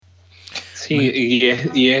Sí,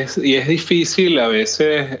 y es difícil a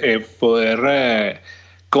veces poder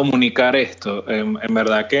comunicar esto. En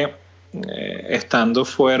verdad que estando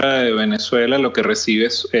fuera de Venezuela lo que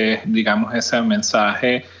recibes es, digamos, ese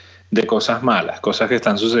mensaje de cosas malas, cosas que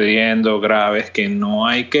están sucediendo, graves, que no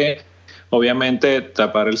hay que, obviamente,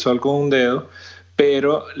 tapar el sol con un dedo,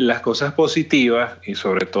 pero las cosas positivas y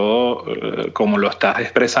sobre todo como lo estás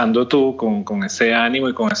expresando tú, con ese ánimo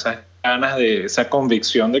y con esas ganas de esa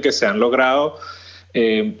convicción de que se han logrado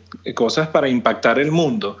eh, cosas para impactar el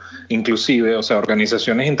mundo, inclusive, o sea,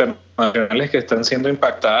 organizaciones internacionales que están siendo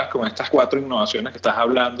impactadas con estas 4 innovaciones que estás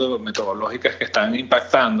hablando, metodológicas que están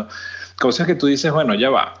impactando, cosas que tú dices, bueno, ya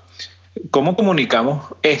va. ¿Cómo comunicamos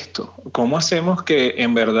esto? ¿Cómo hacemos que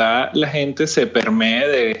en verdad la gente se permee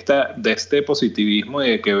de este positivismo y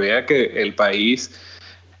de que vea que el país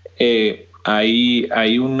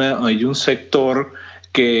hay un sector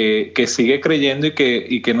que sigue creyendo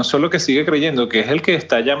y que no solo que sigue creyendo, que es el que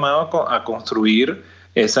está llamado a construir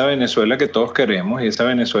esa Venezuela que todos queremos y esa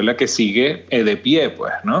Venezuela que sigue de pie,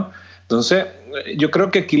 pues, ¿no? Entonces, yo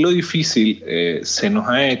creo que aquí lo difícil se nos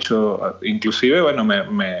ha hecho, inclusive, bueno,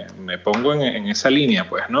 me pongo en esa línea,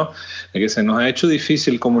 pues, ¿no? De que se nos ha hecho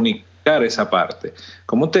difícil comunicar esa parte.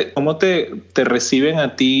 ¿Cómo te reciben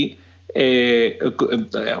a ti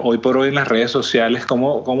hoy por hoy en las redes sociales?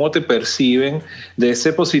 ¿Cómo te perciben de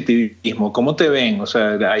ese positivismo? ¿Cómo te ven? O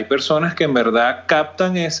sea, hay personas que en verdad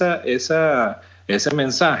captan ese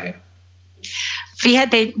mensaje.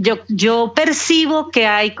 Fíjate, yo percibo que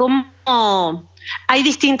hay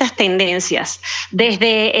distintas tendencias,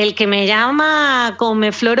 desde el que me llama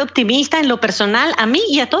Comeflor optimista en lo personal, a mí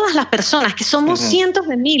y a todas las personas, que somos cientos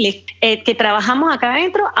de miles que trabajamos acá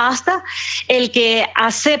adentro, hasta el que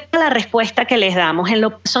acepta la respuesta que les damos. En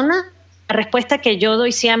lo personal, la respuesta que yo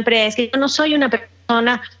doy siempre es que yo no soy una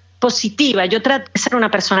persona positiva, yo trato de ser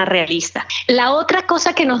una persona realista. La otra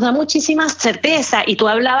cosa que nos da muchísima certeza, y tú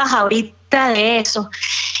hablabas ahorita de eso,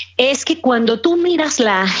 es que cuando tú miras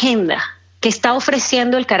la agenda que está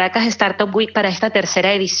ofreciendo el Caracas Startup Week para esta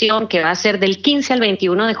tercera edición, que va a ser del 15 al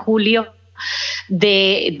 21 de julio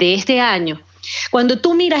de este año, cuando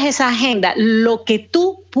tú miras esa agenda, lo que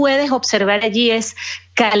tú puedes observar allí es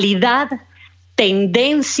calidad,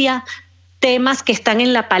 tendencia, temas que están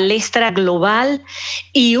en la palestra global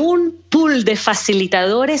y un pool de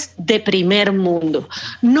facilitadores de primer mundo.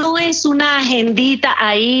 No es una agendita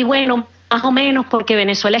ahí, bueno, más o menos porque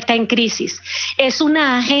Venezuela está en crisis. Es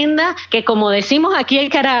una agenda que, como decimos aquí en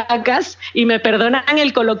Caracas, y me perdonan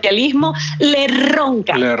el coloquialismo, le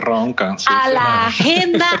ronca. Le roncan, sí, a la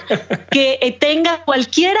agenda que tenga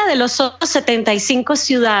cualquiera de los otros 75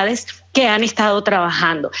 ciudades que han estado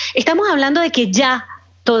trabajando. Estamos hablando de que ya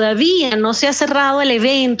todavía no se ha cerrado el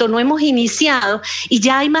evento, no hemos iniciado y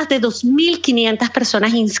ya hay más de 2.500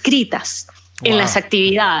 personas inscritas en las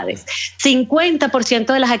actividades.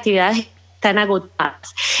 50% de las actividades están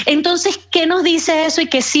agotadas. Entonces, ¿qué nos dice eso y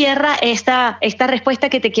qué cierra esta respuesta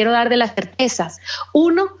que te quiero dar de las certezas?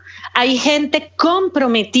 Uno, hay gente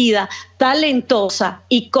comprometida, talentosa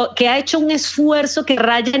y que ha hecho un esfuerzo que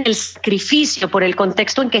raya en el sacrificio por el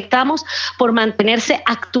contexto en que estamos, por mantenerse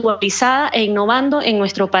actualizada e innovando en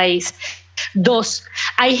nuestro país. Dos,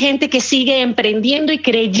 hay gente que sigue emprendiendo y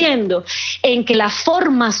creyendo en que la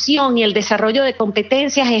formación y el desarrollo de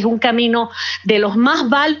competencias es un camino de los más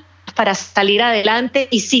válidos para salir adelante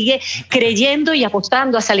y sigue creyendo y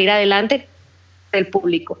apostando a salir adelante del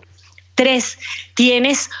público. Tres,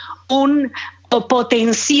 tienes un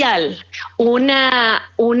potencial, una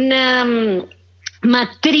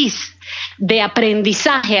matriz de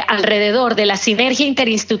aprendizaje alrededor de la sinergia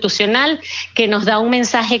interinstitucional que nos da un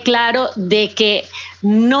mensaje claro de que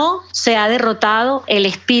no se ha derrotado el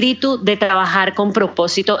espíritu de trabajar con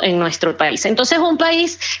propósito en nuestro país. Entonces, un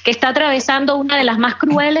país que está atravesando una de las más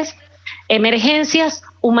crueles emergencias,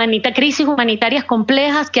 crisis humanitarias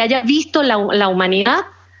complejas que haya visto la humanidad,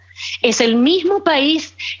 es el mismo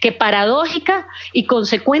país que paradójica y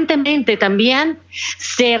consecuentemente también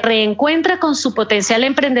se reencuentra con su potencial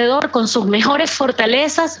emprendedor, con sus mejores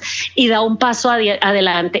fortalezas y da un paso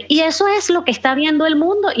adelante. Y eso es lo que está viendo el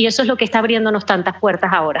mundo y eso es lo que está abriéndonos tantas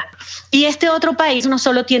puertas ahora. Y este otro país no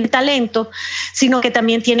solo tiene talento, sino que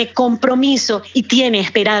también tiene compromiso y tiene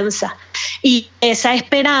esperanza. Y esa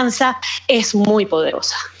esperanza es muy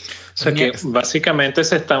poderosa. O sea que básicamente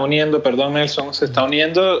se está uniendo, perdón Nelson, se está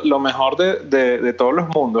uniendo lo mejor de todos los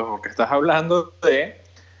mundos, porque estás hablando de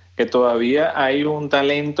que todavía hay un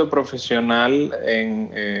talento profesional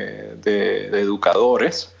de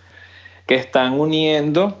educadores que están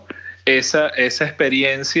uniendo esa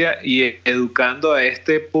experiencia y educando a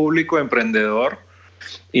este público emprendedor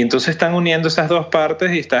Y entonces están uniendo esas dos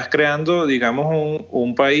partes y estás creando, digamos,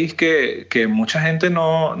 un país que mucha gente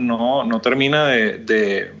no termina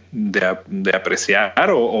de apreciar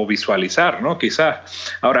o visualizar, ¿no?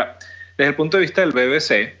 Quizás. Ahora, desde el punto de vista del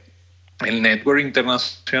BBC, el Network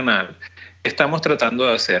Internacional, estamos tratando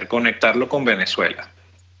de conectarlo con Venezuela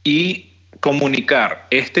y comunicar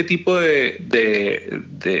este tipo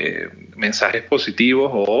de mensajes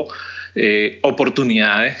positivos o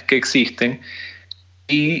oportunidades que existen.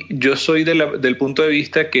 Y yo soy del punto de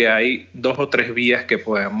vista que hay 2 o 3 vías que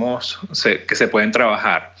se pueden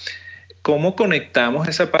trabajar. ¿Cómo conectamos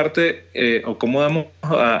esa parte o cómo damos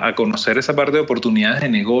a conocer esa parte de oportunidades de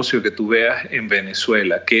negocio que tú veas en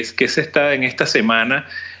Venezuela? ¿Qué se está en esta semana,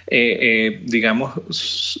 digamos,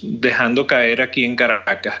 dejando caer aquí en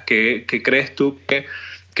Caracas? ¿Qué crees tú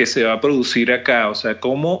que se va a producir acá? O sea,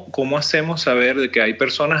 ¿cómo hacemos saber de que hay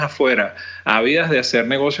personas afuera ávidas de hacer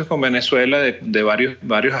negocios con Venezuela de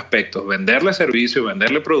varios aspectos? Venderle servicios,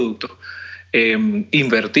 venderle productos,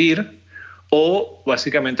 invertir, o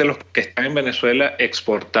básicamente los que están en Venezuela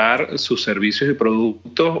exportar sus servicios y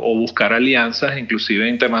productos o buscar alianzas inclusive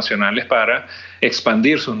internacionales para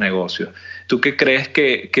expandir sus negocios. ¿Tú qué crees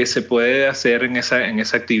que se puede hacer en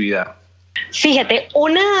esa actividad? Fíjate,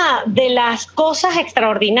 una de las cosas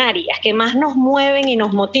extraordinarias que más nos mueven y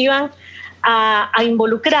nos motivan a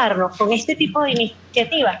involucrarnos con este tipo de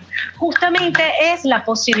iniciativas justamente es la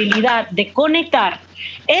posibilidad de conectar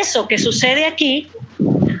eso que sucede aquí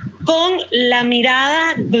con la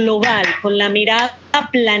mirada global, con la mirada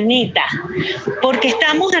planeta, porque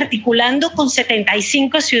estamos articulando con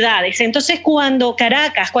 75 ciudades. Entonces, cuando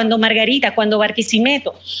Caracas, cuando Margarita, cuando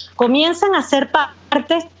Barquisimeto comienzan a ser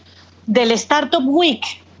parte del Startup Week,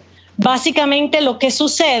 básicamente lo que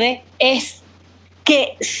sucede es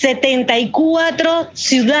que 74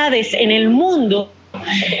 ciudades en el mundo,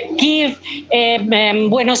 Kiev,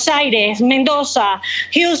 Buenos Aires, Mendoza,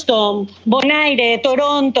 Houston, Bonaire,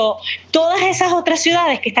 Toronto, todas esas otras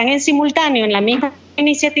ciudades que están en simultáneo en la misma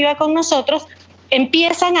iniciativa con nosotros,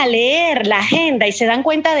 empiezan a leer la agenda y se dan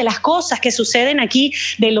cuenta de las cosas que suceden aquí,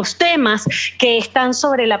 de los temas que están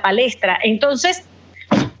sobre la palestra. Entonces,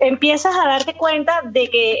 empiezas a darte cuenta de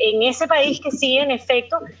que en ese país que sí, en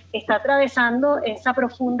efecto, está atravesando esa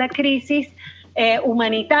profunda crisis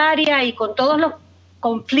humanitaria y con todos los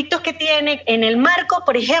conflictos que tiene en el marco,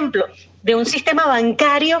 por ejemplo, de un sistema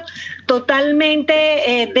bancario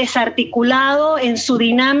totalmente desarticulado en su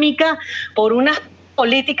dinámica por unas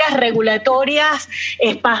políticas regulatorias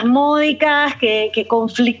espasmódicas que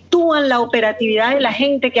conflictúan la operatividad de la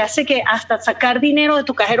gente, que hace que hasta sacar dinero de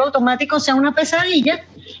tu cajero automático sea una pesadilla.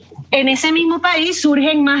 En ese mismo país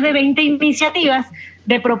surgen más de 20 iniciativas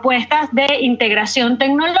de propuestas de integración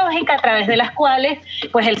tecnológica a través de las cuales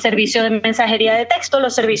pues el servicio de mensajería de texto,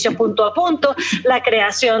 los servicios punto a punto, la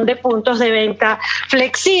creación de puntos de venta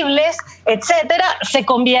flexibles, etcétera, se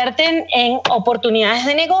convierten en oportunidades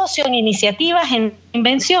de negocio, en iniciativas, en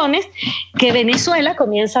invenciones que Venezuela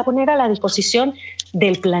comienza a poner a la disposición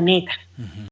del planeta.